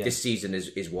 This season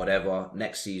is whatever.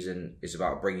 Next season is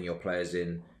about bringing your players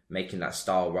in, making that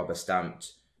style rubber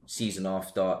stamped. Season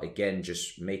after, again,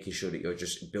 just making sure that you're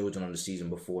just building on the season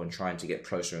before and trying to get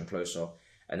closer and closer.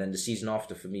 And then the season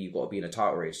after, for me, you've got to be in a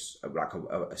title race, like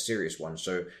a serious one.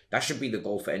 So that should be the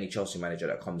goal for any Chelsea manager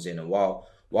that comes in. And while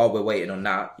we're waiting on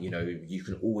that, you know, you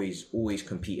can always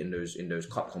compete in those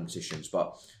cup competitions.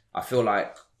 But I feel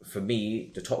like, for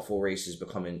me, the top 4 race is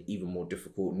becoming even more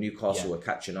difficult. Newcastle are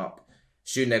catching up.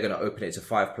 Soon they're going to open it to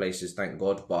 5 places, thank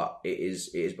God. But it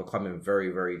is becoming very,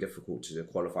 very difficult to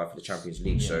qualify for the Champions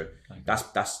League. So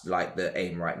that's like the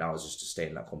aim right now, is just to stay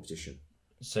in that competition.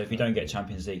 So if you don't get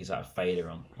Champions League, is that a failure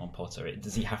on Potter?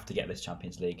 Does he have to get this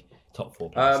Champions League top 4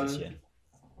 place this year?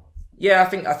 Yeah,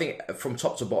 I think from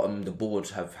top to bottom, the board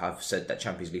have said that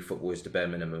Champions League football is the bare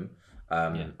minimum.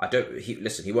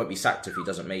 He won't be sacked if he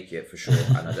doesn't make it, for sure.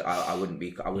 And I wouldn't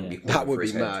be calling that would for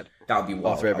his be head. mad. That would be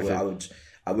wild. After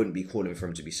I wouldn't be calling for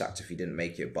him to be sacked if he didn't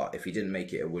make it. But if he didn't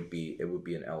make it, it would be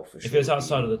an L for sure. If it was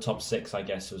outside of the top 6, I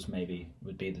guess would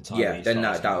be the time. Yeah, then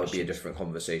that would be a different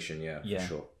conversation. Yeah, for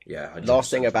sure. Yeah. 100%. Last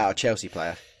thing about a Chelsea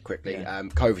player, quickly.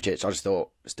 Kovacic, I just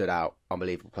thought stood out,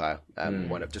 unbelievable player.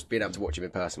 One of just being able to watch him in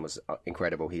person was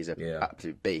incredible. He's an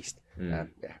absolute beast.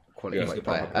 Quality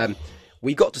player.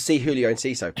 We got to see Julio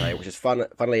Enciso play, which is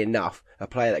funnily enough, a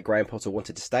player that Graham Potter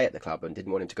wanted to stay at the club and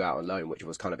didn't want him to go out on loan, which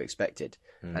was kind of expected.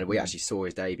 And we actually saw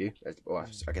his debut. Well,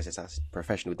 I guess it's a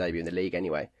professional debut in the league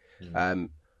anyway. Ryan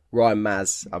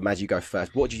Maz, Maz, you go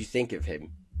first. What did you think of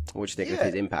him? What did you think of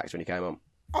his impact when he came on?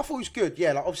 I thought he was good.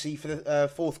 Yeah, like obviously for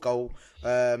the 4th goal,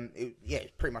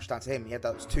 it's pretty much down to him. He had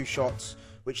those 2 shots,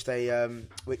 which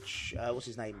what's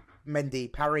his name,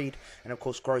 Mendy parried, and of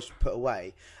course Gross put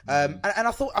away. And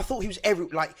I thought he was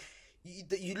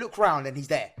you look round and he's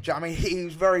there. Do you know what I mean? He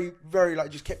was very, very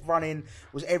just kept running,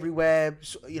 was everywhere.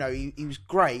 You know, he was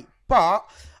great, but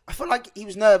I felt like he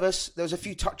was nervous. There was a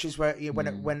few touches where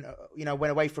went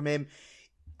away from him.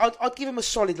 I'd give him a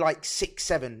solid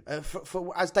 6-7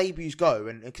 for as debuts go,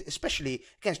 and especially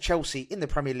against Chelsea in the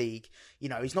Premier League. You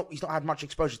know, he's not had much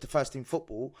exposure to first team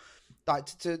football. Like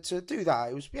to do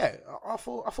that, it was I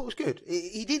thought it was good.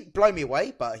 He didn't blow me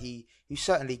away, but he was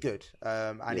certainly good,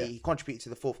 and he contributed to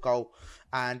the 4th goal.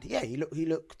 And he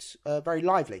looked very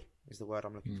lively is the word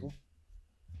I'm looking for.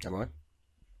 Am I?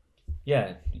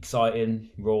 Yeah,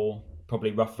 exciting, raw, probably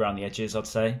rough around the edges, I'd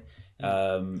say.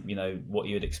 What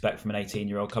you would expect from an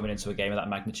 18-year-old coming into a game of that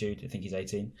magnitude. I think he's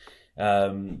 18.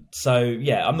 I'm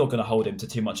not going to hold him to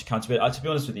too much accountability. To be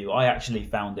honest with you, I actually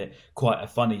found it quite a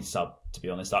funny sub, to be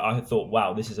honest. I thought,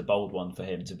 wow, this is a bold one for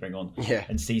him to bring on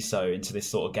Enciso into this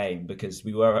sort of game, because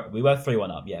we were 3-1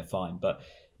 up, fine. But,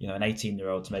 an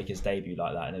 18-year-old to make his debut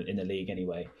like that in the league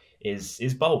anyway is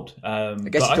bold. I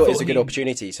guess he thought it was a good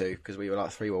opportunity too, because we were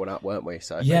 3-1 up, weren't we?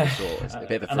 So yeah, it's a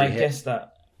bit of a free hit.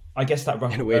 I guess that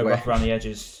rough around the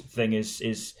edges thing is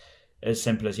as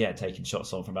simple as taking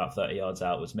shots on from about 30 yards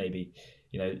out was maybe,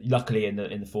 luckily in the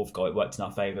 4th goal it worked in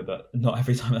our favour, but not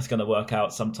every time that's going to work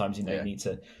out. Sometimes you need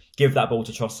to give that ball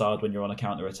to Trossard when you're on a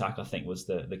counter attack. I think was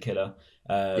the killer.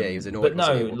 He was annoyed. But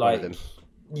no,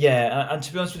 and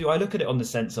to be honest with you, I look at it on the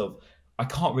sense of I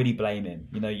can't really blame him.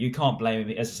 You can't blame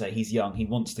him. As I say, he's young. He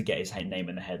wants to get his name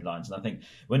in the headlines, and I think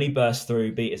when he burst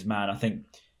through, beat his man, I think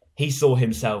he saw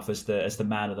himself as the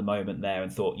man of the moment there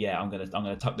and thought, I'm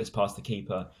gonna tuck this past the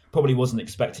keeper. Probably wasn't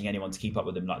expecting anyone to keep up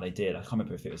with him like they did. I can't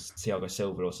remember if it was Thiago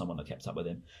Silva or someone that kept up with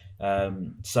him. I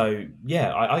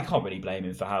can't really blame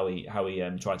him for how he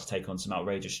tried to take on some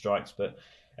outrageous strikes. But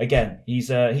again, he's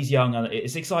young and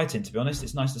it's exciting, to be honest.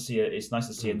 It's nice to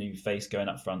see a new face going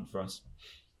up front for us.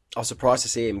 I was surprised to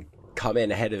see him come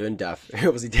in ahead of Undav, who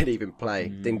obviously didn't even play,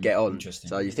 didn't get on. Interesting.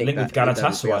 So you think linked with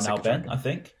Galatasaray now, Ben? I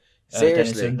think.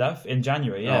 Seriously? Dennis Undav in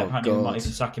January, apparently we might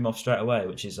even sack him off straight away,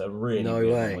 which is a really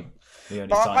way.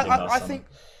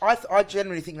 I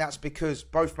generally think that's because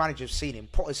both managers have seen him.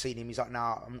 Potter's seen him. He's like,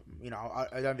 I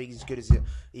don't think he's as good as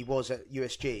he was at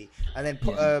USG. And then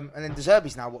De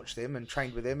Zerbi's now watched him and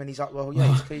trained with him, and he's like,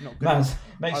 he's clearly not good.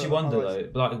 Makes you wonder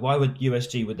though, why would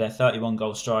USG, with their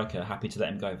 31-goal striker, happy to let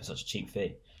him go for such a cheap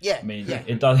fee? Yeah, I mean,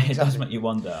 it does make you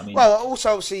wonder. I mean, also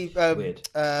obviously, weird.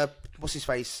 What's his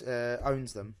face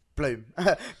owns them. Bloom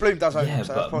does own them,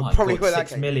 so but that's probably where that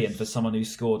 6 million for someone who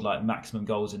scored maximum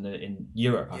goals in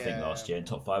Europe, I think last year in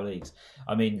top 5 leagues.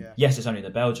 I mean, yes, it's only the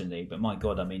Belgian league, but my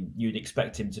God, I mean, you'd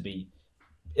expect him to be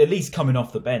at least coming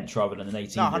off the bench rather than an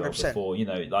 18-year-old before.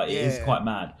 It is quite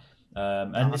mad.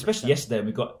 And 100%. Especially yesterday,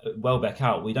 we got Welbeck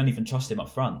out. We don't even trust him up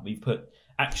front. We've put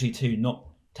actually 2 not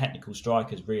technical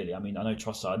strikers, really. I mean, I know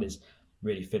Trossard is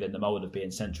really filling the mould of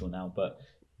being central now, but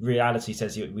reality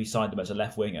says we signed him as a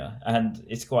left winger, and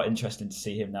it's quite interesting to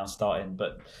see him now starting.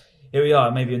 But here we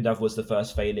are. Maybe Undav was the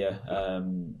first failure,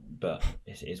 but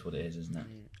it is what it is, isn't it?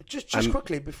 Just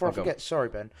quickly before I forget, sorry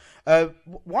Ben.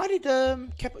 Why did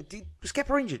Kepa, was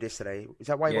Kepa injured yesterday? Is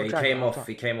that why he got dragged?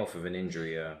 He came off with an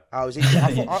injury. Yeah. Oh, was he?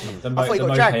 I thought he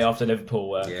got dragged after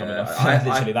Liverpool coming off. I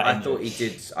thought he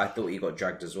did. I thought he got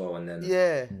dragged as well, and then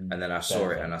and then I saw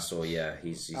it, and I saw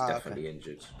he's definitely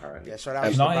injured apparently. Yeah, so that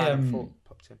was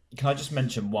can I just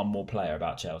mention one more player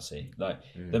about Chelsea? Like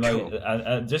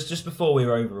just before we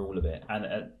were over all of it,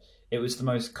 and it was the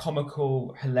most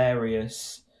comical,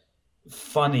 hilarious,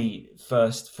 funny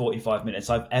first 45 minutes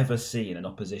I've ever seen an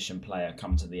opposition player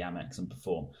come to the Amex and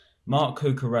perform. Marc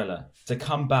Cucurella, to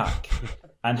come back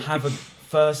and have a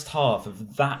first half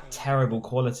of that terrible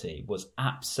quality was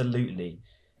absolutely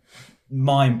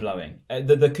mind-blowing.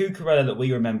 The Cucurella that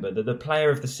we remember, the player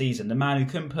of the season, the man who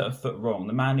couldn't put a foot wrong,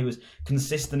 the man who was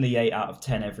consistently 8 out of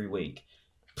 10 every week,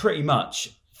 pretty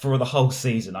much for the whole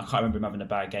season. I can't remember him having a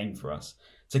bad game for us.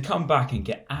 To come back and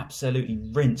get absolutely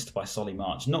rinsed by Solly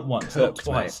March, not once, not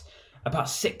twice, about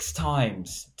 6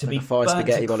 times, to be burnt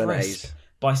to crisp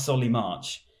by Solly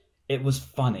March. It was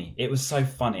funny. It was so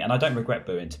funny, and I don't regret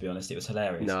booing. To be honest, it was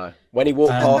hilarious. No, when he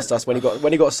walked past us, when he got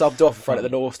subbed off in front of the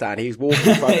North Stand, he was walking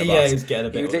in front of us. He was getting a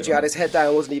bit. He literally had his head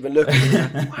down, wasn't even looking.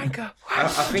 Wanker. I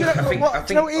think.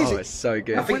 Oh, it's so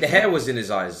good. I think the hair was in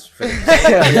his eyes. For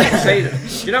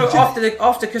Caicedo. You know,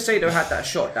 after Caicedo had that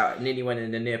shot that nearly went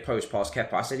in the near post past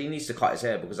Kepa, I said he needs to cut his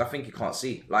hair because I think he can't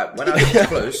see. Like when I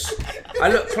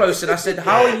looked close, and I said,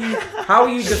 "How are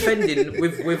you defending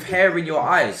with hair in your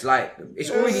eyes? Like it's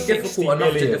already difficult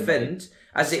enough to defend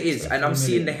as it is, and I'm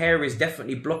seeing the hair is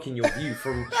definitely blocking your view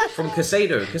from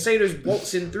Caicedo. Caicedo's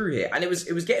waltzing through here, and it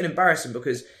was getting embarrassing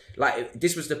because like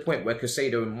this was the point where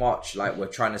Caicedo and March like were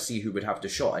trying to see who would have the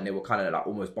shot, and they were kind of like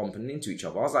almost bumping into each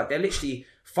other. I was like, they're literally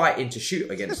fighting to shoot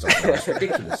against us. That's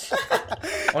ridiculous.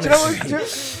 Honestly.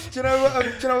 Do you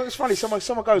know what's funny?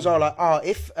 Someone goes,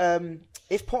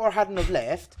 if Potter hadn't have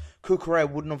left, Cucurella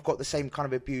wouldn't have got the same kind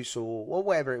of abuse or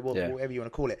whatever it was, whatever you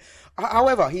want to call it.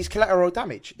 However, he's collateral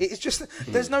damage. It's just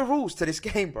there's no rules to this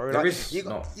game, bro. There is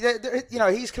not.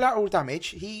 He's collateral damage.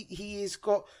 He's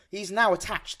now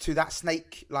attached to that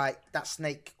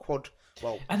snake quad.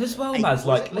 Well, and as well, Maz,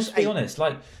 let's be honest,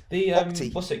 like the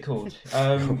what's it called?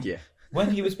 When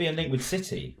he was being linked with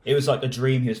City, it was like a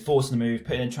dream. He was forcing to move,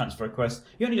 putting in transfer requests.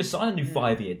 He only just signed a new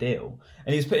 5-year deal,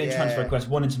 and he was putting in transfer requests,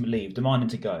 wanting to leave, demanding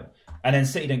to go. And then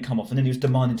City didn't come off, and then he was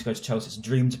demanding to go to Chelsea. It's a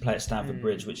dream to play at Stamford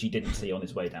Bridge, which he didn't see on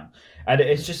his way down. And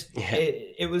it's just,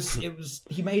 it was.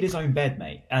 He made his own bed,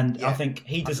 mate, and I think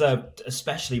he deserved,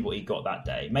 especially what he got that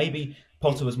day. Maybe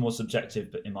Potter was more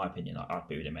subjective, but in my opinion, I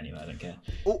booed him anyway. I don't care.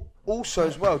 Also,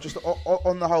 as well, just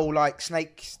on the whole, like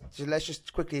snakes. Let's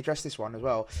just quickly address this one as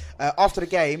well. After the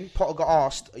game, Potter got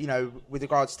asked, with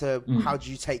regards to how did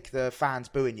you take the fans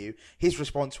booing you. His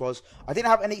response was, "I didn't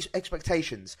have any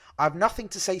expectations. I have nothing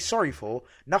to say sorry for,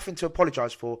 nothing to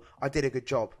apologise for. I did a good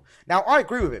job." Now, I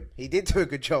agree with him. He did do a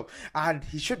good job, and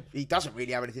he doesn't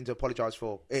really have anything to apologise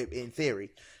for, in theory.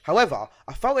 However,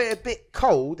 I felt it a bit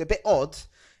cold, a bit odd.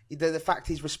 The fact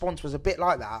his response was a bit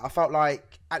like that. I felt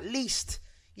like at least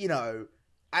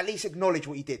acknowledge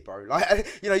what he did, bro.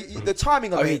 Like, the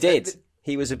timing of it. Oh, he did.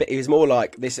 He was more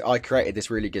like this. I created this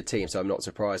really good team, so I'm not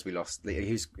surprised we lost.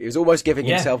 He was almost giving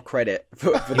himself credit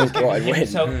for the Brighton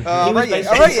win. I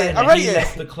rate it.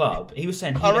 Left the club. He was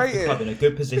saying he left the club in a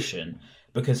good position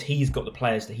because he's got the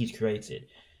players that he's created.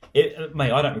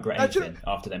 Mate, I don't regret anything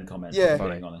after them comments. Yeah, if I'm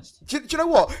being honest. Do you know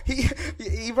what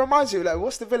he reminds me of? Like,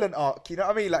 what's the villain arc? You know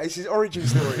what I mean? Like, it's his origin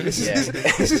story. This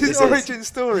is his origin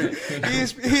story. He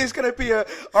is going to be I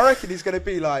reckon he's going to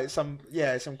be like some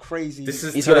crazy.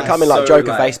 He's going to come in like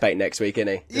Joker face bait next week,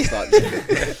 isn't he?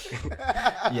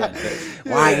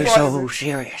 Why are you so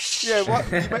serious? Yeah,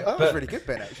 that was really good,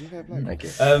 Ben. Actually, thank you.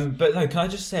 But no, can I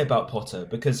just say about Potter,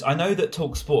 because I know that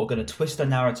TalkSport are going to twist the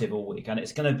narrative all week, and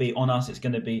it's going to be on us. It's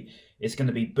going to be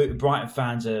Brighton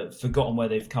fans are forgotten where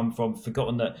they've come from,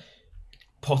 forgotten that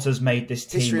Potter's made this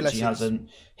team, which he hasn't.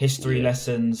 History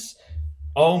lessons.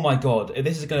 Oh my God,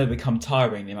 this is going to become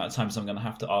tiring, the amount of times I'm going to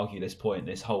have to argue this point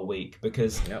this whole week,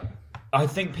 because I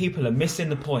think people are missing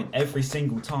the point every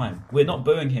single time. We're not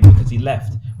booing him because he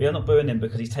left. We are not booing him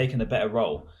because he's taken a better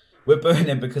role. We're booing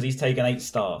him because he's taken 8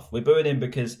 staff. We're booing him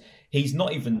because he's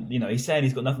not even, he's saying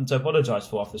he's got nothing to apologise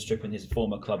for after stripping his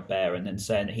former club bare and then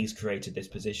saying that he's created this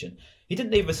position. He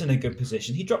didn't leave us in a good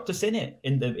position. He dropped us in it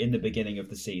in the beginning of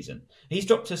the season. He's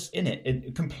dropped us in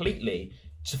it completely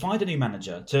to find a new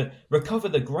manager, to recover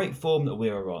the great form that we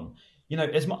were on.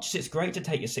 As much as it's great to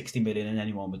take your 60 million and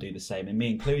anyone would do the same, and me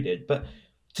included, but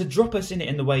to drop us in it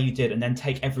in the way you did and then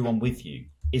take everyone with you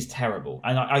is terrible.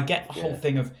 And I get the whole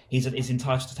thing of he's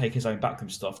entitled to take his own backroom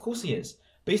stuff. Of course he is.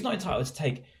 But he's not entitled to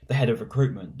take the head of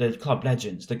recruitment, the club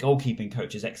legends, the goalkeeping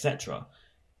coaches, etc.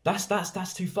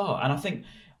 That's too far. And I think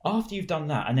after you've done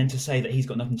that, and then to say that he's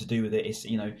got nothing to do with it, it's,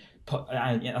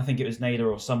 I think it was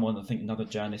Nader or someone, I think another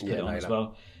journalist put it on Nader as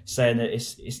well, saying that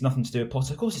it's nothing to do with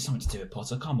Potter. Of course it's something to do with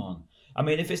Potter, come on. I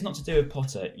mean, if it's not to do with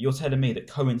Potter, you're telling me that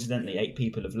coincidentally 8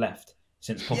 people have left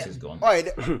since Potter's gone. Right.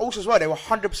 Also, as well, they were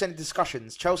 100%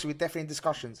 discussions. Chelsea were definitely in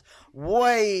discussions.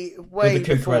 Way with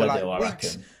the before, deal, I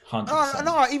weeks. reckon. 100%.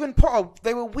 No, even Potter.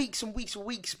 They were weeks and weeks and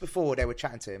weeks before they were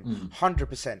chatting to him.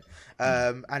 100%.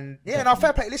 And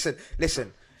fair play.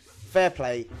 Listen. Fair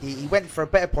play. He went for a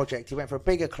better project. He went for a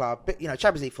bigger club. But,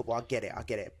 Champions League football, I get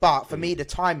it. But for me, the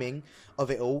timing of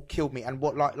it all killed me. And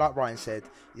what, like Ryan said,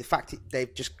 the fact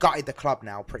they've just gutted the club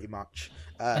now, pretty much.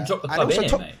 And dropped the club in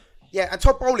it, mate. Yeah, and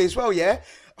Todd Bowley as well, yeah?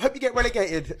 I hope you get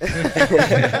relegated.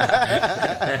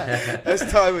 As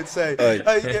Ty would say. I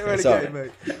hope you get relegated,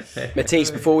 mate.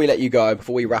 Matisse, before we let you go,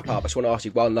 before we wrap up, I just want to ask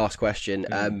you one last question.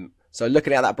 So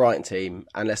looking at that Brighton team,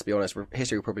 and let's be honest,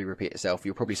 history will probably repeat itself.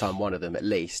 You'll probably sign one of them at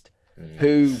least.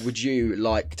 Who would you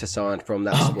like to sign from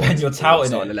that squad? Ben, you're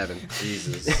touting it. 11.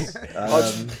 Jesus.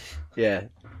 Yeah.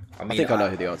 I think I know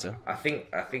who the answer. I think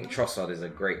Trossard is a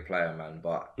great player, man,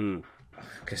 but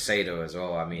Caicedo as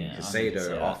well. I mean,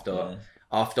 Caicedo,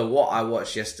 after what I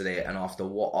watched yesterday and after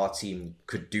what our team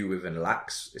could do with and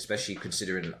lacks, especially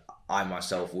considering I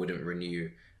myself wouldn't renew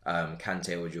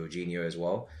Kante or Jorginho as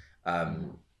well.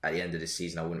 At the end of the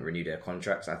season, I wouldn't renew their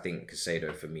contracts. I think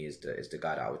Caicedo for me is the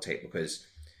guy that I would take, because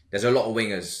there's a lot of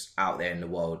wingers out there in the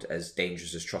world as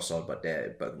dangerous as Trossard,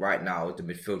 but right now the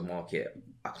midfield market,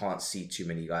 I can't see too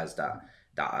many guys that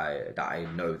I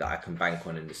know that I can bank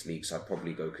on in this league. So I'd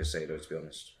probably go Caicedo, to be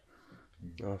honest.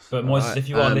 But Moises, if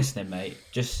you are listening, mate,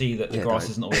 just see that the grass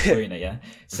isn't always greener, yeah?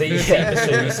 See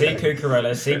Basuma, see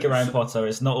Cucurella, see Graham Potter,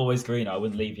 it's not always greener. I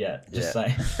wouldn't leave yet, just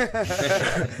saying.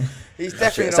 He's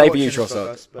definitely save you,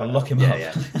 Trossard. I'll lock him up.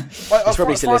 Yeah. He's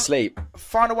probably still asleep.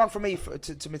 Final one from me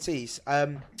to Matisse.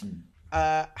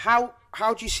 How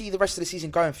do you see the rest of the season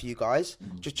going for you guys?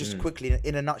 Just quickly,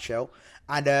 in a nutshell.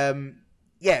 And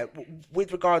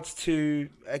with regards to,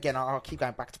 again, I'll keep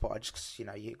going back to Potter just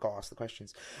because you got to ask the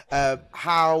questions.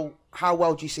 How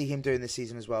well do you see him doing this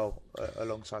season as well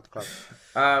alongside the club?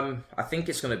 I think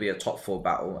it's going to be a top 4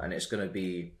 battle, and it's going to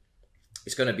be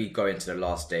going to the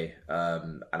last day.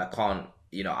 And I can't,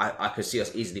 I could see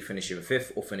us easily finishing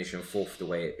 5th or finishing 4th the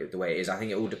way it is. I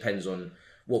think it all depends on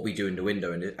what we do in the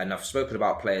window, and I've spoken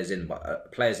about players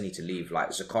but players need to leave.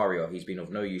 Like Zakaria, he's been of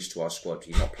no use to our squad.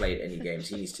 He's not played any games.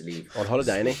 He needs to leave. On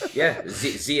holiday, isn't he? Yeah,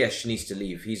 Ziyech needs to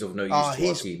leave. He's of no use to our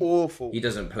team. He's awful. He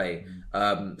doesn't play.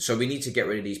 So we need to get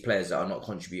rid of these players that are not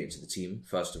contributing to the team.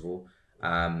 First of all,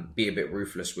 be a bit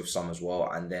ruthless with some as well,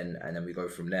 and then we go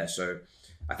from there. So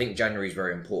I think January is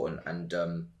very important,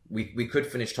 and we could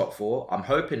finish top 4. I'm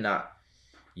hoping that.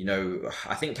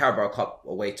 I think Carabao Cup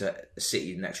away to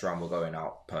City next round we're going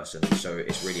out personally. So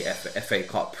it's really FA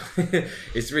Cup.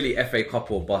 It's really FA Cup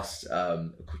or bust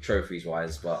trophies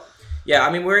wise. But yeah,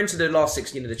 I mean we're into the last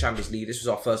 16 of the Champions League. This was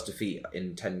our first defeat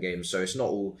in 10 games, so it's not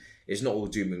all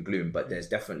doom and gloom. But there's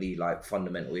definitely like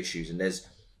fundamental issues, and there's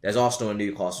Arsenal and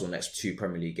Newcastle next 2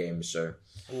 Premier League games. So.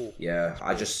 Yeah,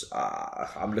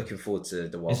 I'm looking forward to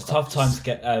the World Cup. It's a tough time to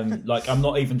get, I'm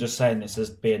not even just saying this as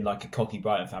being like a cocky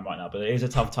Brighton fan right now, but it is a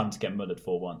tough time to get murdered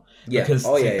 4-1. Yeah. Because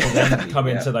to come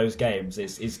into those games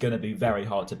is going to be very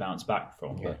hard to bounce back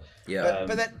from. Yeah.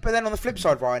 But then on the flip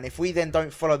side, Ryan, if we then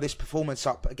don't follow this performance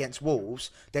up against Wolves,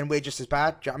 then we're just as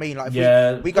bad. Do you know what I mean?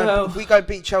 Like if we go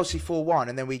beat Chelsea 4-1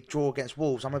 and then we draw against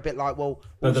Wolves, I'm a bit like, well...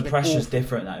 But the pressure's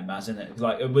different now, Maz, isn't it?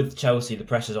 Like with Chelsea, the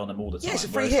pressure's on them all the time. Yeah, it's a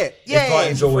free hit. If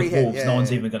Brighton draw with Wolves, no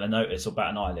one's even going to notice or bat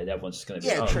an eyelid. Everyone's just going to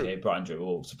be, okay, Brighton drew with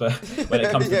Wolves. But when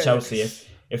it comes to Chelsea,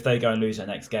 if they go and lose their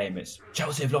next game, it's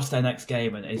Chelsea have lost their next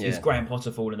game, and it's Graham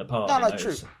Potter falling apart. No,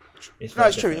 true. It's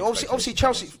true. Obviously,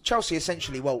 Chelsea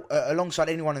essentially, alongside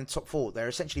anyone in the top 4, they're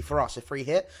essentially for us a free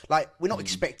hit. Like we're not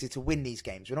expected to win these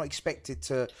games. We're not expected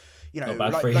to, not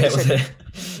bad free hit, was it?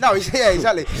 No,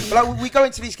 exactly. But we go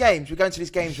into these games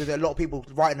with a lot of people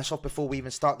writing us off before we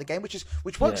even start the game,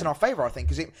 which works in our favour, I think,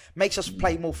 because it makes us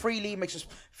play more freely, makes us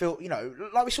feel,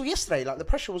 like we saw yesterday. Like the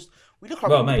pressure was, look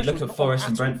at Forest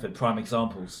and Brentford, prime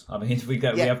examples. I mean, we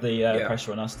have the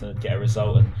pressure on us to get a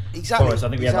result, and Forest, I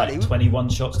think we had like 21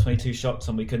 shots, 22 shots,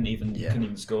 and we couldn't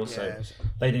even score. So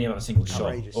they didn't even have a single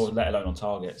shot, or let alone on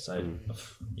target. So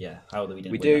how do we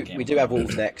didn't win that game? We do have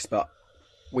Wolves next, but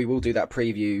we will do that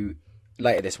preview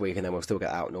later this week, and then we'll still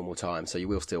get out normal time. So you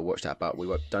will still watch that, but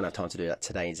don't have time to do that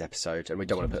today's episode, and we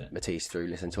don't want to put Matisse through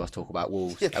listening to us talk about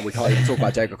Wolves, and we can't even talk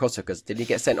about Diego Costa because did he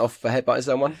get sent off for headbutting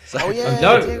someone? So, Oh yeah.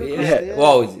 No, yeah.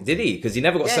 well, did he? Because he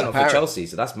never got sent off for apparently. Chelsea,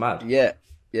 so that's mad. yeah.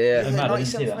 mad, I didn't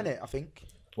see 97th that. minute, I think.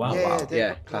 Wow.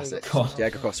 Yeah, classic. God.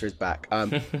 Diego Costa is back.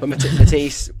 But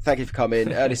Matisse, thank you for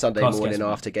coming early Sunday Class morning guest, man.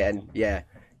 after getting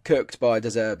cooked by De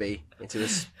Zerbi into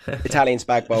this Italian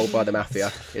spag bowl by the mafia.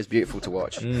 It was beautiful to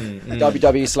watch.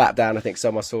 WWE slapdown, I think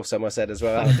someone said as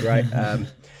well. That was great.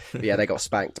 But yeah, they got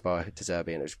spanked by De Zerbi,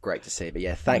 and it was great to see. But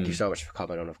yeah, thank you so much for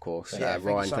coming on, of course. Yeah,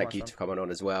 Ryan, thank you for coming on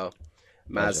as well.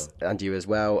 Maz, and you as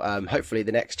well. Hopefully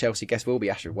the next Chelsea guest will be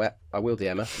Ashford Wet. I will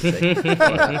DM her.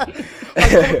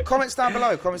 Comments down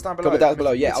below. Comment down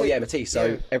below. Yeah. Oh yeah, Matisse.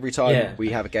 So every time Yeah. we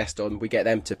have a guest on, we get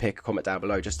them to pick a comment down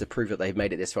below just to prove that they've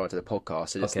made it this far into the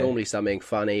podcast. And it's normally something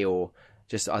funny or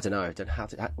just I don't know.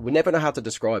 We never know how to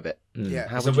describe it. Yeah.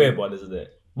 It's a weird one, isn't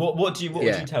it? What do you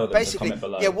tell them Basically, to comment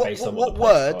below? yeah. based on What the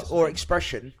word podcast or is?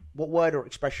 expression? What word or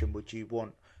expression would you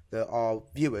want our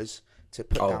viewers to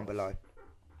put down below?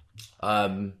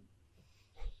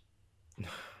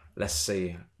 Let's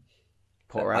see.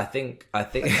 Poor I Al. think I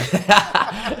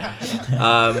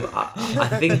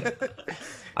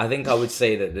think I would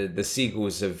say that the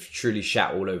seagulls have truly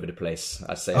shat all over the place.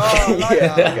 I'd say. Oh, I like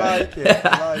that.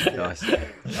 I like it. Nice.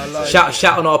 I like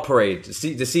Shout on our parade.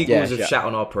 The seagulls have shout. shat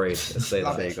on our parade. Let's say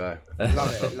Love that. There you go. it.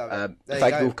 Love it. There you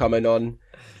Thank you go. all for coming on.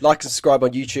 Like and subscribe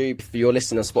on YouTube. If you're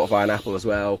listening on Spotify and Apple as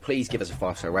well, please give us a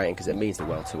 5-star rating because it means the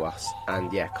world to us.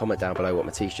 And yeah, comment down below what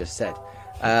Matisse just said.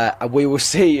 And we will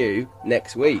see you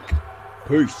next week.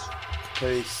 Peace.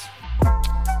 Peace.